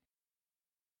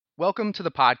Welcome to the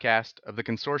podcast of the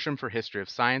Consortium for History of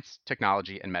Science,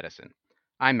 Technology, and Medicine.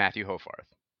 I'm Matthew Hofarth.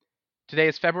 Today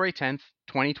is February 10th,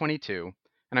 2022,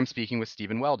 and I'm speaking with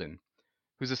Stephen Weldon,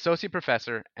 who's Associate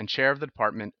Professor and Chair of the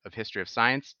Department of History of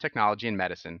Science, Technology, and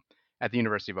Medicine at the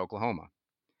University of Oklahoma.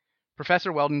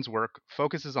 Professor Weldon's work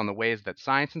focuses on the ways that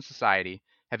science and society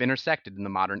have intersected in the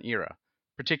modern era,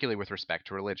 particularly with respect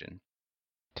to religion.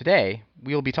 Today,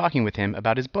 we will be talking with him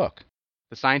about his book,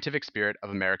 The Scientific Spirit of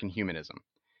American Humanism,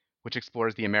 which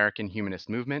explores the American humanist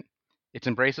movement, its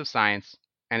embrace of science,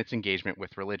 and its engagement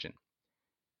with religion.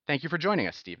 Thank you for joining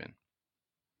us, Stephen.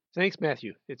 Thanks,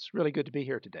 Matthew. It's really good to be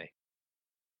here today.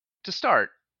 To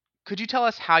start, could you tell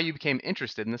us how you became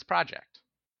interested in this project?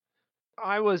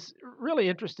 I was really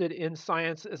interested in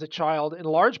science as a child, in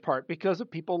large part because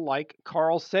of people like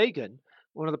Carl Sagan,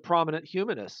 one of the prominent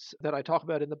humanists that I talk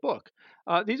about in the book.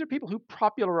 These are people who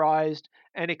popularized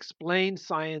and explained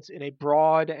science in a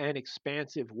broad and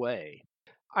expansive way.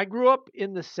 I grew up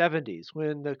in the 70s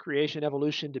when the creation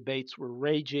evolution debates were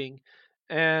raging.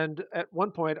 And at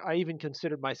one point, I even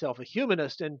considered myself a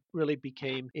humanist and really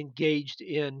became engaged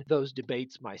in those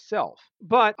debates myself.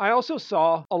 But I also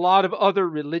saw a lot of other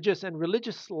religious and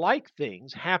religious like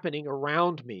things happening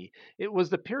around me. It was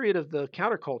the period of the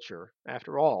counterculture,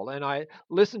 after all, and I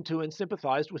listened to and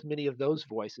sympathized with many of those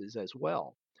voices as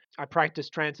well. I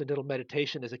practiced transcendental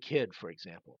meditation as a kid, for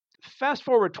example. Fast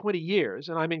forward 20 years,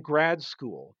 and I'm in grad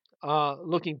school,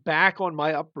 looking back on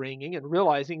my upbringing and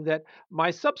realizing that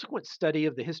my subsequent study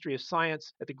of the history of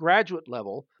science at the graduate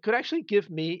level could actually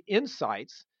give me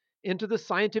insights into the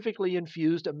scientifically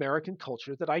infused American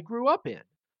culture that I grew up in.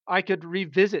 I could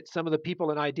revisit some of the people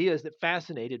and ideas that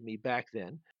fascinated me back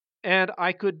then, and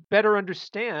I could better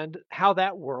understand how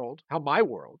my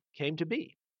world, came to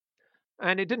be.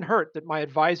 And it didn't hurt that my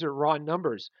advisor, Ron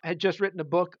Numbers, had just written a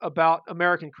book about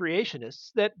American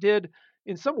creationists that did,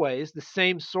 in some ways, the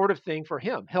same sort of thing for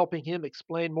him, helping him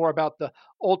explain more about the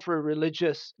ultra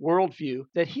religious worldview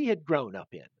that he had grown up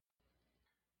in.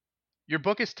 Your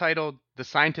book is titled The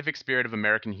Scientific Spirit of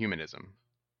American Humanism.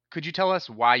 Could you tell us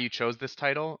why you chose this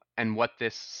title and what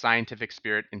this scientific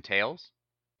spirit entails?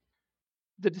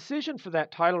 The decision for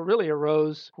that title really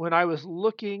arose when I was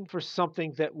looking for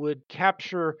something that would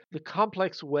capture the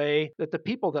complex way that the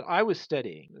people that I was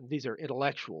studying, and these are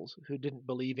intellectuals who didn't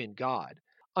believe in God,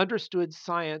 understood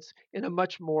science in a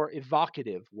much more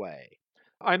evocative way.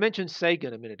 I mentioned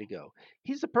Sagan a minute ago.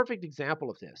 He's a perfect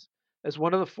example of this. As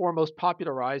one of the foremost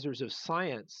popularizers of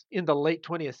science in the late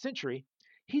 20th century,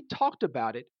 he talked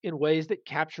about it in ways that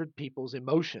captured people's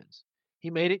emotions. He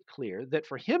made it clear that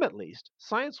for him at least,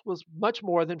 science was much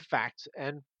more than facts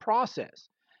and process.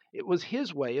 It was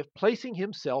his way of placing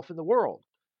himself in the world.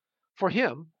 For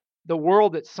him, the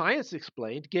world that science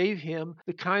explained gave him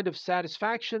the kind of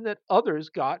satisfaction that others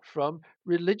got from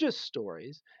religious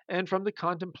stories and from the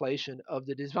contemplation of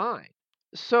the divine.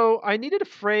 So I needed a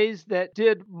phrase that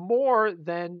did more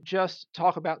than just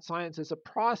talk about science as a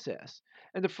process.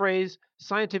 And the phrase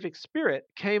scientific spirit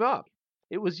came up.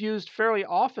 It was used fairly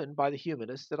often by the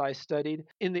humanists that I studied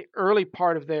in the early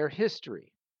part of their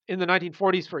history. In the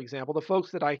 1940s, for example, the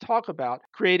folks that I talk about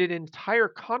created an entire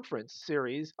conference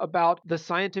series about the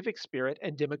scientific spirit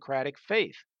and democratic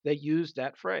faith. They used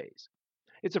that phrase.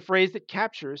 It's a phrase that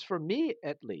captures, for me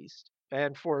at least,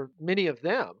 and for many of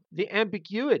them, the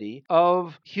ambiguity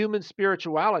of human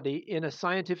spirituality in a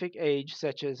scientific age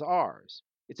such as ours.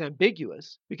 It's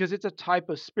ambiguous because it's a type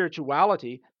of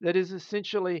spirituality that is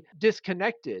essentially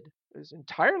disconnected, is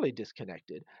entirely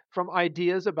disconnected from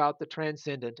ideas about the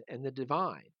transcendent and the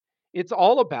divine. It's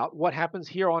all about what happens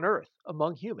here on earth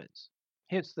among humans,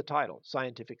 hence the title,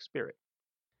 Scientific Spirit.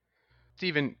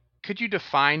 Stephen, could you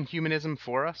define humanism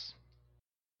for us?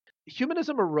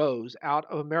 Humanism arose out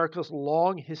of America's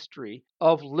long history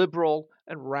of liberal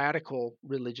and radical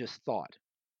religious thought.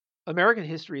 American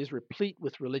history is replete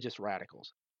with religious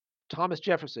radicals. Thomas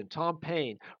Jefferson, Tom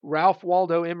Paine, Ralph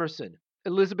Waldo Emerson,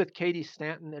 Elizabeth Cady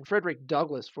Stanton, and Frederick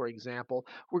Douglass, for example,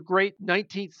 were great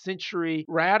 19th century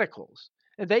radicals.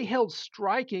 And they held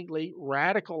strikingly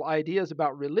radical ideas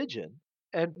about religion,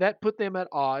 and that put them at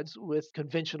odds with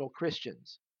conventional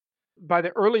Christians. By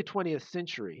the early 20th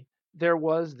century, there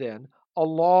was then a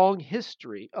long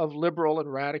history of liberal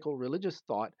and radical religious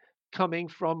thought coming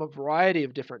from a variety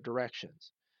of different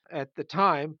directions. At the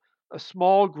time, a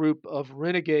small group of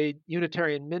renegade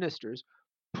Unitarian ministers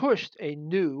pushed a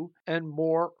new and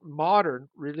more modern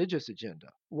religious agenda,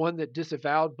 one that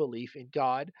disavowed belief in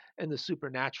God and the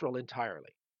supernatural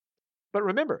entirely. But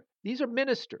remember, these are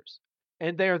ministers,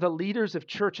 and they are the leaders of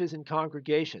churches and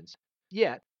congregations.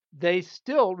 Yet, they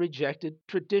still rejected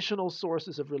traditional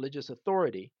sources of religious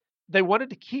authority. They wanted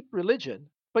to keep religion,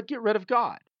 but get rid of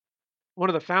God. One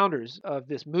of the founders of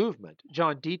this movement,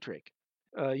 John Dietrich,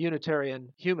 a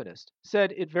Unitarian humanist,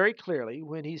 said it very clearly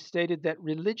when he stated that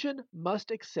religion must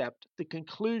accept the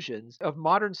conclusions of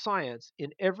modern science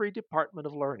in every department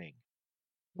of learning.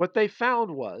 What they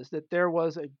found was that there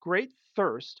was a great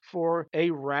thirst for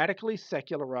a radically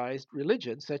secularized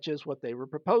religion, such as what they were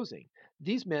proposing.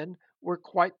 These men were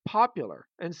quite popular,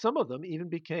 and some of them even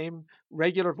became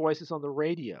regular voices on the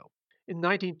radio. In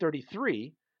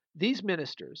 1933, these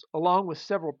ministers, along with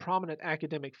several prominent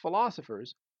academic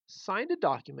philosophers, signed a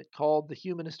document called the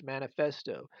Humanist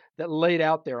Manifesto that laid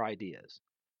out their ideas.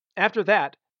 After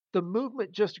that, the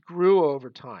movement just grew over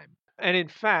time. And in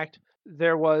fact,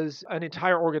 there was an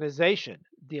entire organization,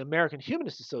 the American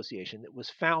Humanist Association, that was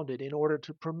founded in order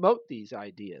to promote these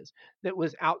ideas, that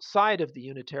was outside of the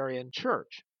Unitarian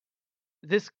Church.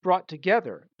 This brought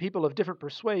together people of different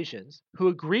persuasions who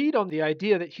agreed on the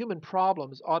idea that human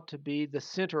problems ought to be the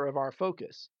center of our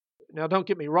focus. Now, don't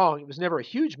get me wrong, it was never a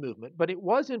huge movement, but it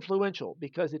was influential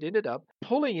because it ended up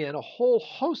pulling in a whole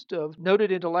host of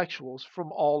noted intellectuals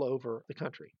from all over the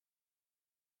country.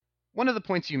 One of the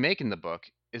points you make in the book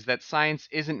is that science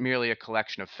isn't merely a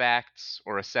collection of facts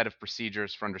or a set of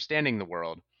procedures for understanding the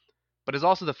world, but is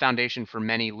also the foundation for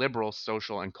many liberal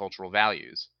social and cultural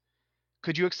values.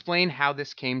 Could you explain how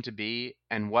this came to be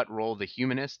and what role the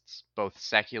humanists, both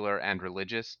secular and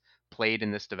religious, played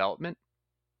in this development?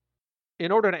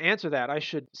 In order to answer that, I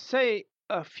should say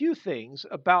a few things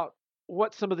about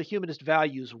what some of the humanist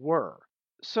values were.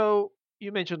 So,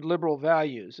 you mentioned liberal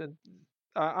values, and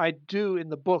I do in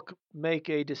the book make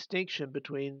a distinction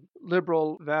between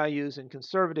liberal values and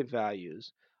conservative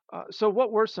values. So,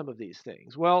 what were some of these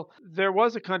things? Well, there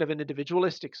was a kind of an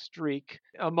individualistic streak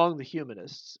among the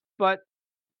humanists, but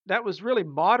that was really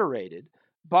moderated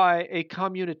by a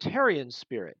communitarian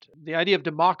spirit. The idea of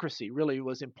democracy really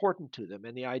was important to them,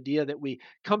 and the idea that we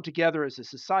come together as a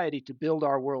society to build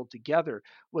our world together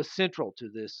was central to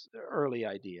this early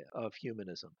idea of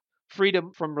humanism.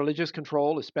 Freedom from religious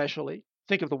control, especially.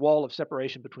 Think of the wall of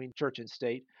separation between church and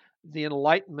state. The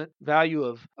Enlightenment value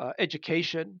of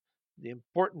education, the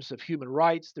importance of human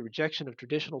rights, the rejection of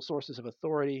traditional sources of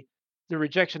authority, the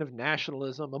rejection of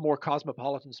nationalism, a more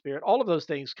cosmopolitan spirit, all of those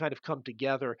things kind of come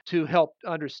together to help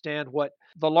understand what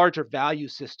the larger value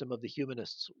system of the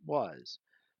humanists was.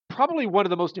 Probably one of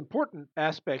the most important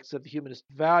aspects of the humanist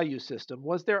value system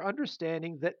was their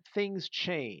understanding that things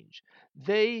change.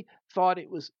 They thought it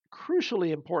was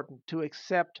crucially important to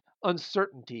accept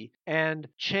uncertainty and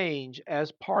change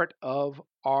as part of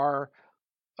our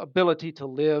ability to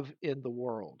live in the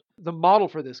world. The model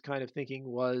for this kind of thinking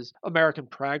was American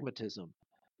pragmatism.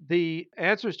 The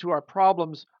answers to our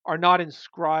problems are not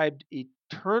inscribed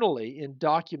eternally in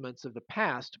documents of the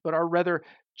past, but are rather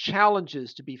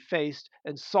challenges to be faced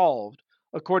and solved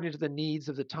according to the needs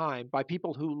of the time by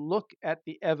people who look at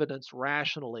the evidence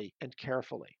rationally and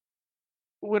carefully.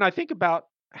 When I think about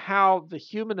how the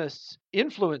humanists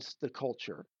influenced the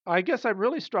culture, I guess I'm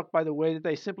really struck by the way that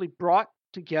they simply brought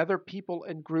together people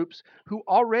and groups who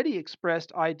already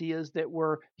expressed ideas that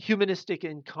were humanistic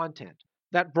in content.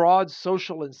 That broad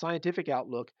social and scientific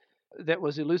outlook that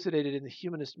was elucidated in the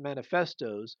humanist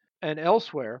manifestos and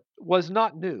elsewhere was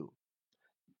not new.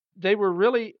 They were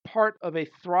really part of a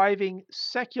thriving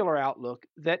secular outlook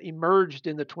that emerged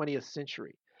in the 20th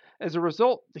century. As a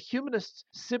result, the humanists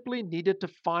simply needed to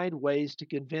find ways to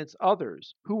convince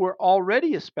others who were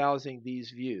already espousing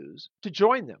these views to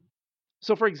join them.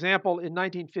 So, for example, in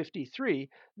 1953,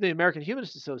 the American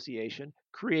Humanist Association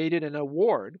created an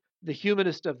award, the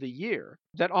Humanist of the Year,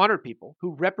 that honored people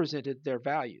who represented their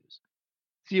values.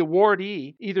 The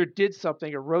awardee either did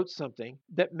something or wrote something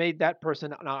that made that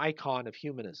person an icon of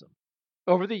humanism.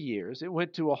 Over the years, it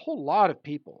went to a whole lot of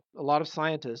people, a lot of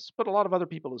scientists, but a lot of other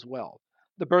people as well.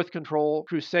 The birth control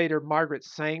crusader Margaret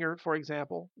Sanger, for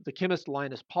example, the chemist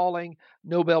Linus Pauling,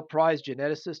 Nobel Prize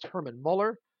geneticist Hermann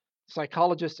Muller,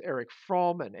 psychologists Erich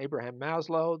Fromm and Abraham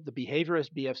Maslow, the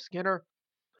behaviorist B.F. Skinner.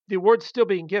 The award's still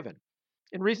being given.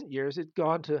 In recent years, it's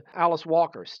gone to Alice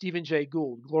Walker, Stephen Jay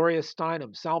Gould, Gloria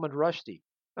Steinem, Salman Rushdie.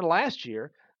 And last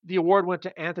year, the award went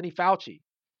to Anthony Fauci.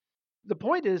 The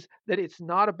point is that it's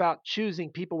not about choosing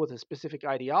people with a specific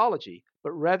ideology,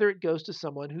 but rather it goes to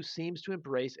someone who seems to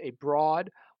embrace a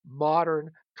broad,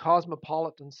 modern,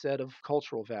 cosmopolitan set of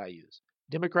cultural values,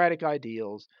 democratic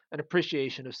ideals, an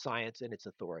appreciation of science and its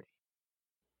authority.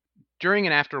 During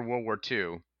and after World War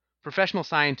II, professional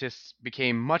scientists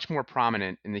became much more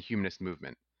prominent in the humanist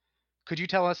movement. Could you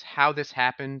tell us how this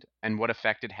happened and what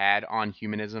effect it had on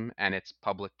humanism and its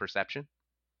public perception?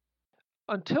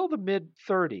 Until the mid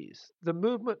 30s, the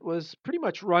movement was pretty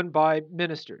much run by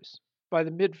ministers. By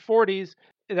the mid 40s,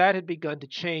 That had begun to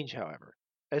change, however.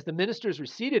 As the ministers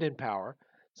receded in power,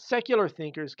 secular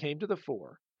thinkers came to the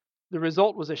fore. The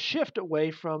result was a shift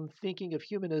away from thinking of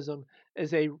humanism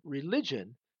as a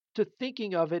religion to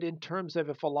thinking of it in terms of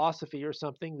a philosophy or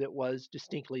something that was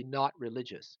distinctly not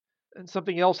religious. And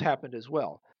something else happened as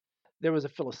well. There was a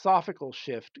philosophical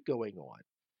shift going on.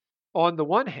 On the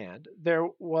one hand, there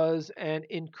was an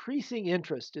increasing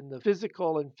interest in the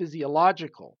physical and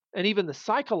physiological and even the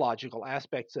psychological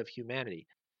aspects of humanity.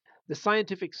 The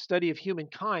scientific study of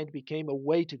humankind became a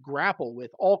way to grapple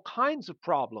with all kinds of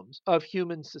problems of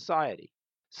human society.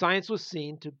 Science was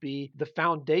seen to be the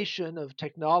foundation of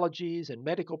technologies and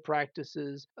medical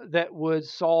practices that would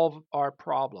solve our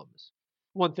problems.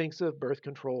 One thinks of birth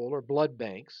control or blood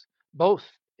banks, both,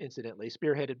 incidentally,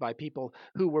 spearheaded by people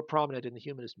who were prominent in the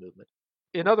humanist movement.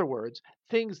 In other words,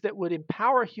 things that would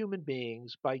empower human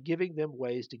beings by giving them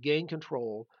ways to gain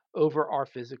control over our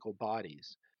physical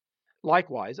bodies.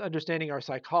 Likewise, understanding our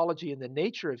psychology and the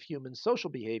nature of human social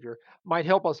behavior might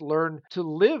help us learn to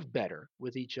live better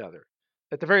with each other.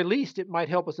 At the very least, it might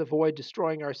help us avoid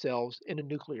destroying ourselves in a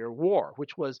nuclear war,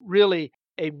 which was really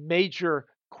a major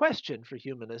question for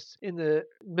humanists in the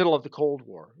middle of the Cold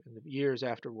War, in the years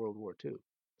after World War II.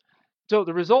 So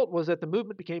the result was that the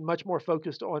movement became much more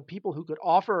focused on people who could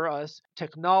offer us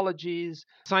technologies,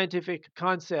 scientific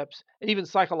concepts, and even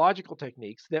psychological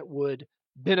techniques that would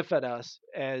benefit us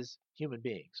as human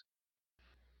beings.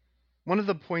 One of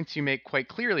the points you make quite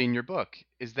clearly in your book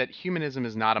is that humanism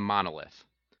is not a monolith.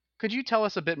 Could you tell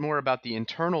us a bit more about the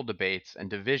internal debates and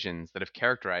divisions that have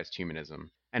characterized humanism,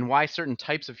 and why certain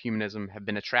types of humanism have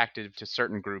been attractive to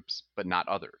certain groups but not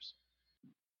others?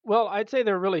 Well, I'd say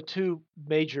there are really two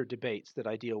major debates that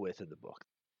I deal with in the book.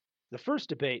 The first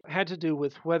debate had to do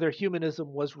with whether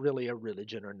humanism was really a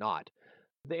religion or not.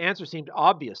 The answer seemed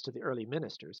obvious to the early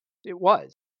ministers. It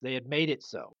was. They had made it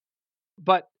so.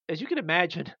 But as you can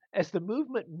imagine, as the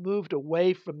movement moved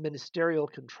away from ministerial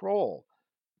control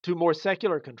to more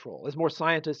secular control, as more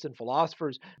scientists and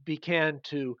philosophers began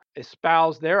to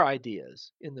espouse their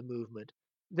ideas in the movement,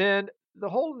 then the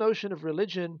whole notion of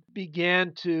religion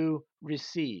began to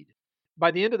recede.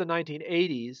 By the end of the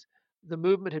 1980s, the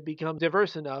movement had become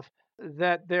diverse enough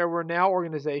that there were now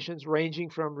organizations ranging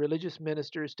from religious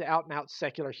ministers to out and out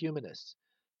secular humanists.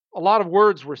 A lot of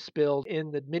words were spilled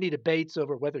in the many debates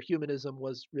over whether humanism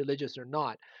was religious or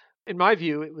not. In my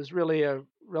view, it was really a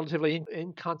relatively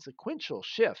inconsequential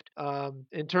shift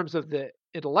in terms of the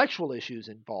intellectual issues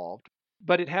involved,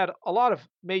 but it had a lot of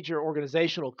major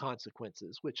organizational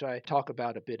consequences, which I talk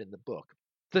about a bit in the book.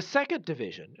 The second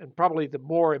division, and probably the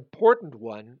more important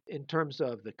one in terms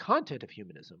of the content of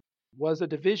humanism, was a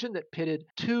division that pitted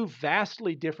two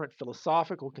vastly different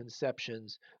philosophical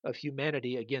conceptions of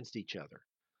humanity against each other.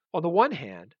 On the one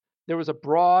hand, there was a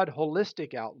broad,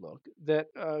 holistic outlook that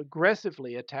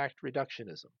aggressively attacked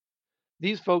reductionism.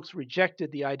 These folks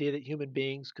rejected the idea that human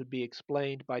beings could be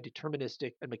explained by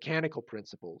deterministic and mechanical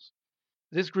principles.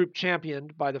 This group,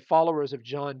 championed by the followers of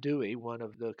John Dewey, one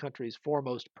of the country's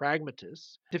foremost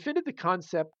pragmatists, defended the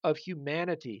concept of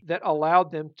humanity that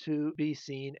allowed them to be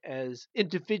seen as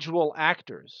individual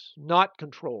actors, not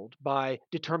controlled by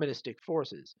deterministic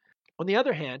forces. On the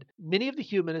other hand, many of the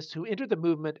humanists who entered the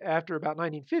movement after about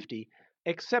 1950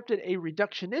 accepted a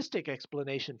reductionistic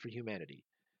explanation for humanity.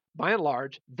 By and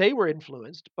large, they were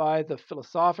influenced by the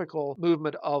philosophical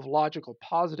movement of logical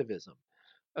positivism,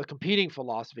 a competing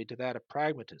philosophy to that of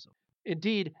pragmatism.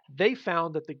 Indeed, they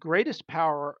found that the greatest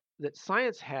power that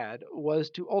science had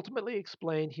was to ultimately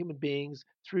explain human beings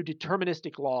through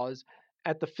deterministic laws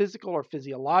at the physical or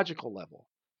physiological level.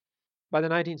 By the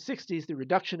 1960s, the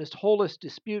reductionist holist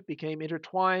dispute became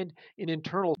intertwined in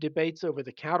internal debates over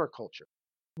the counterculture.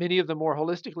 Many of the more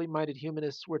holistically minded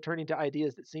humanists were turning to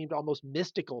ideas that seemed almost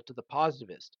mystical to the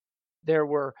positivist. There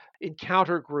were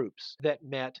encounter groups that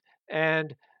met,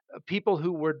 and people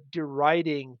who were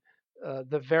deriding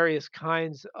the various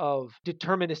kinds of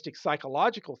deterministic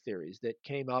psychological theories that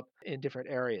came up in different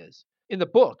areas. In the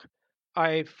book,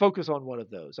 I focus on one of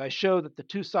those. I show that the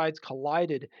two sides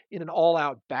collided in an all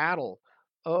out battle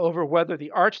over whether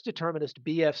the arch determinist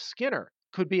B.F. Skinner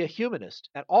could be a humanist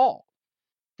at all.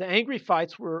 The angry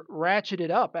fights were ratcheted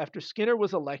up after Skinner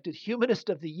was elected Humanist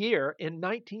of the Year in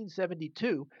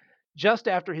 1972, just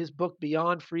after his book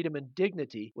Beyond Freedom and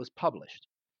Dignity was published.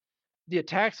 The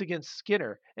attacks against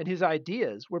Skinner and his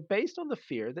ideas were based on the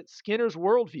fear that Skinner's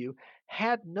worldview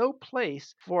had no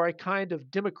place for a kind of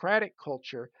democratic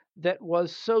culture that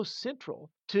was so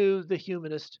central to the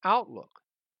humanist outlook.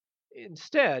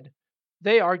 Instead,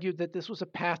 they argued that this was a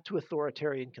path to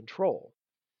authoritarian control.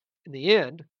 In the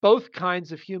end, both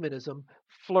kinds of humanism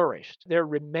flourished. There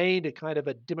remained a kind of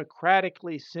a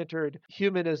democratically centered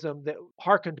humanism that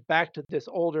harkened back to this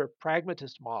older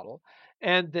pragmatist model,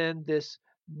 and then this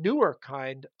newer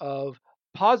kind of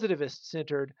positivist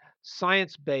centered,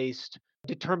 science based,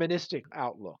 deterministic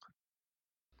outlook.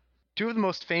 Two of the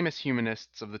most famous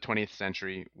humanists of the 20th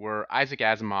century were Isaac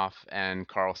Asimov and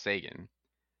Carl Sagan.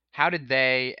 How did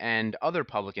they and other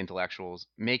public intellectuals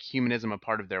make humanism a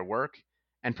part of their work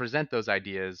and present those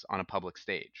ideas on a public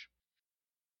stage?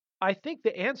 I think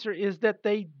the answer is that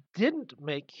they didn't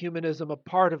make humanism a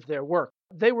part of their work.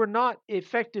 They were not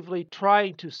effectively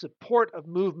trying to support a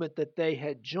movement that they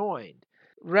had joined.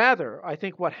 Rather, I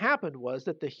think what happened was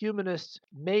that the humanists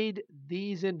made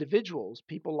these individuals,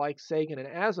 people like Sagan and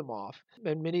Asimov,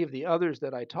 and many of the others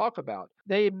that I talk about,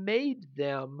 they made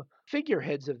them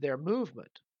figureheads of their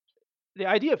movement. The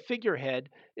idea of figurehead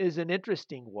is an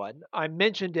interesting one. I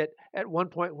mentioned it at one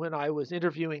point when I was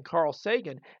interviewing Carl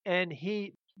Sagan, and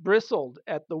he bristled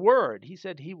at the word. He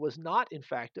said he was not, in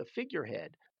fact, a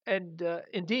figurehead. And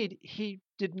indeed, he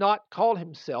did not call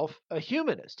himself a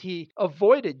humanist. He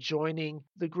avoided joining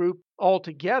the group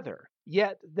altogether.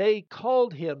 Yet they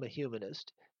called him a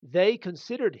humanist. They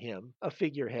considered him a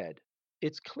figurehead.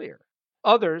 It's clear.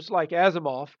 Others, like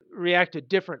Asimov, reacted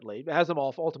differently.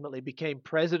 Asimov ultimately became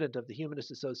president of the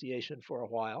Humanist Association for a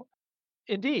while.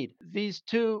 Indeed, these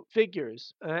two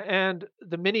figures and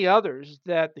the many others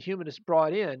that the humanists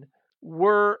brought in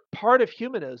were part of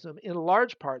humanism in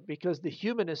large part because the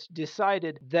humanists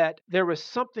decided that there was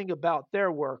something about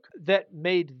their work that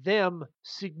made them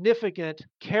significant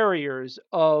carriers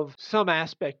of some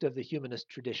aspect of the humanist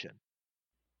tradition.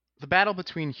 The battle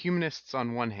between humanists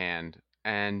on one hand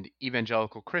and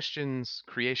evangelical Christians,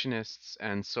 creationists,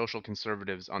 and social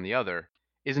conservatives on the other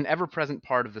is an ever present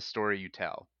part of the story you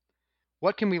tell.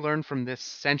 What can we learn from this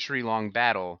century long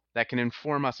battle that can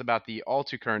inform us about the all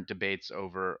too current debates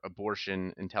over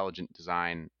abortion, intelligent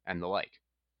design, and the like?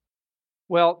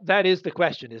 Well, that is the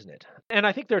question, isn't it? And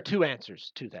I think there are two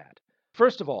answers to that.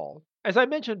 First of all, as I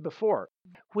mentioned before,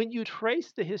 when you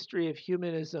trace the history of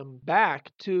humanism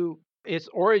back to its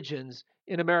origins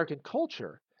in American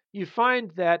culture, you find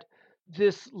that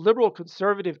this liberal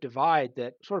conservative divide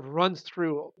that sort of runs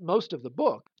through most of the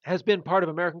book has been part of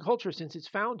American culture since its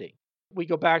founding. We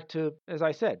go back to, as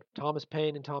I said, Thomas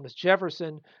Paine and Thomas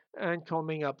Jefferson and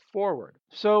coming up forward.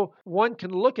 So one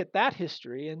can look at that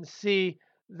history and see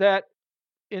that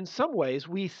in some ways,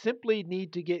 we simply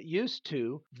need to get used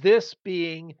to this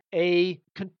being a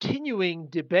continuing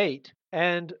debate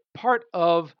and part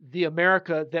of the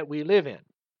America that we live in.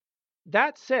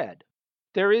 That said,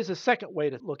 there is a second way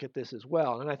to look at this as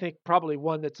well, and I think probably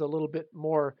one that's a little bit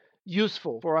more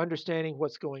useful for understanding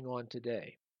what's going on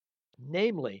today.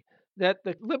 Namely, that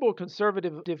the liberal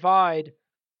conservative divide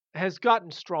has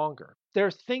gotten stronger.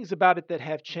 There's things about it that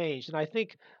have changed, and I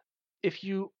think if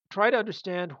you try to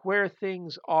understand where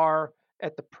things are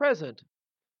at the present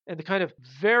and the kind of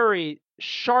very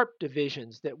sharp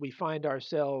divisions that we find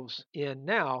ourselves in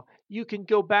now, you can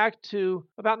go back to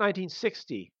about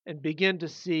 1960 and begin to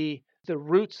see the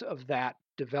roots of that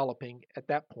developing at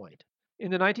that point. In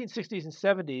the 1960s and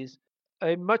 70s,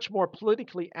 a much more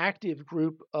politically active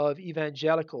group of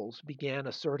evangelicals began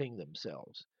asserting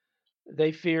themselves.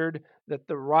 They feared that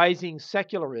the rising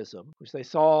secularism, which they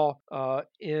saw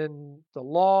in the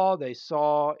law, they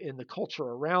saw in the culture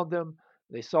around them,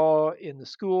 they saw in the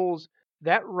schools,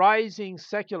 that rising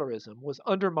secularism was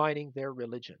undermining their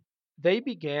religion. They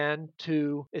began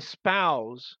to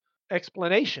espouse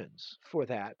explanations for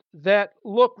that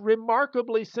look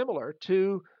remarkably similar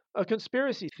to a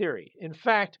conspiracy theory. In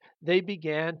fact, they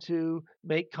began to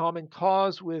make common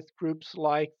cause with groups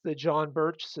like the John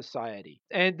Birch Society.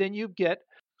 And then you get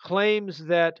claims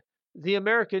that the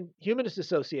American Humanist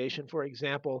Association, for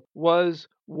example, was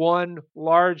one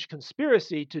large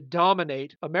conspiracy to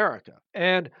dominate America.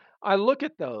 And I look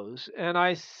at those and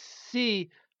I see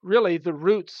really the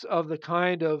roots of the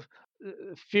kind of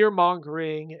fear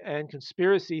mongering and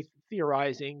conspiracy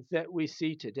theorizing that we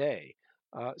see today.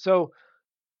 So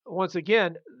once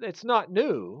again, it's not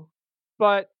new,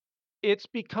 but it's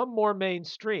become more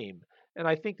mainstream. And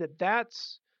I think that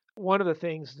that's one of the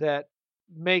things that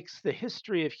makes the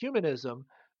history of humanism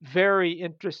very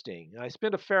interesting. I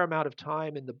spent a fair amount of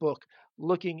time in the book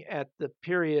looking at the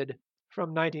period from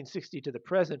 1960 to the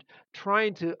present,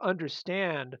 trying to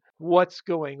understand what's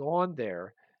going on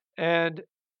there. And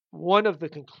one of the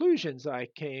conclusions I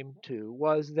came to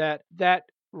was that that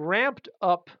ramped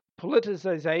up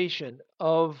politicization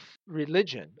of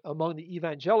religion among the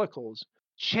evangelicals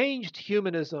changed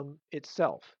humanism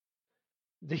itself.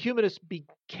 The humanists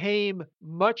became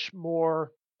much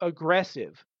more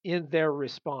aggressive in their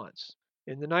response.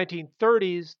 In the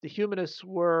 1930s, the humanists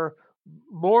were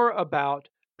more about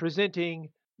presenting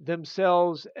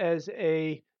themselves as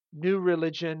a new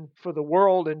religion for the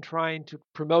world and trying to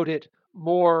promote it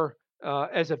more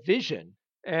as a vision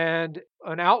and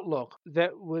an outlook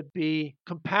that would be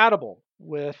compatible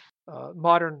with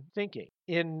modern thinking.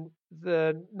 In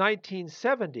the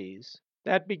 1970s,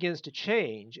 that begins to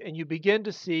change, and you begin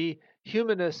to see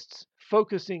humanists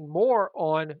focusing more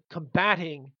on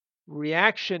combating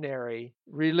reactionary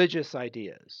religious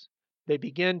ideas. They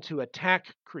begin to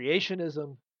attack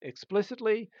creationism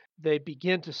explicitly. They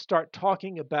begin to start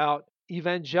talking about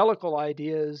evangelical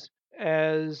ideas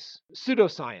as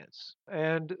pseudoscience.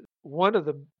 And one of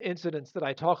the incidents that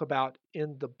I talk about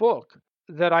in the book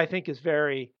that I think is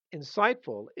very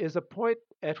insightful is a point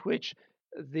at which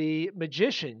the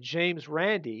magician James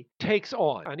Randi takes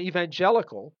on an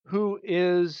evangelical who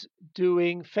is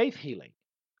doing faith healing.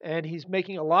 And he's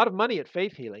making a lot of money at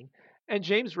faith healing. And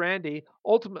James Randi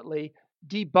ultimately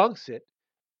debunks it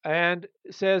and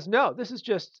says, no, this is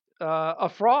just a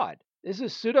fraud. This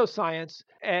is pseudoscience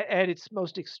at its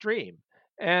most extreme.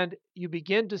 And you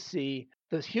begin to see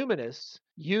the humanists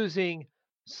using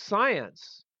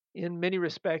science in many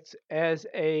respects as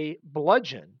a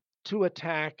bludgeon to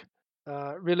attack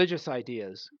religious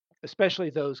ideas, especially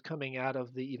those coming out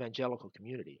of the evangelical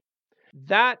community.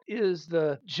 That is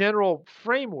the general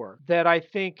framework that I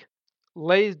think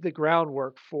lays the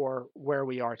groundwork for where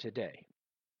we are today.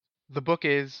 The book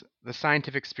is The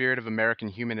Scientific Spirit of American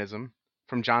Humanism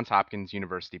from Johns Hopkins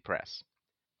University Press.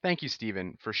 Thank you,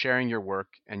 Stephen, for sharing your work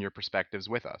and your perspectives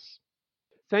with us.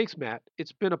 Thanks, Matt.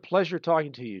 It's been a pleasure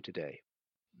talking to you today.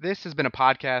 This has been a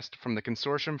podcast from the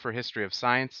Consortium for History of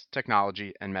Science,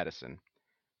 Technology, and Medicine.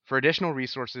 For additional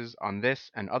resources on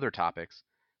this and other topics,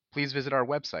 please visit our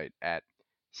website at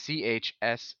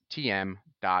chstm.org.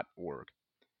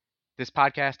 This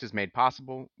podcast is made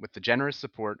possible with the generous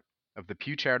support of the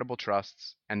Pew Charitable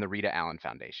Trusts and the Rita Allen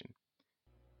Foundation.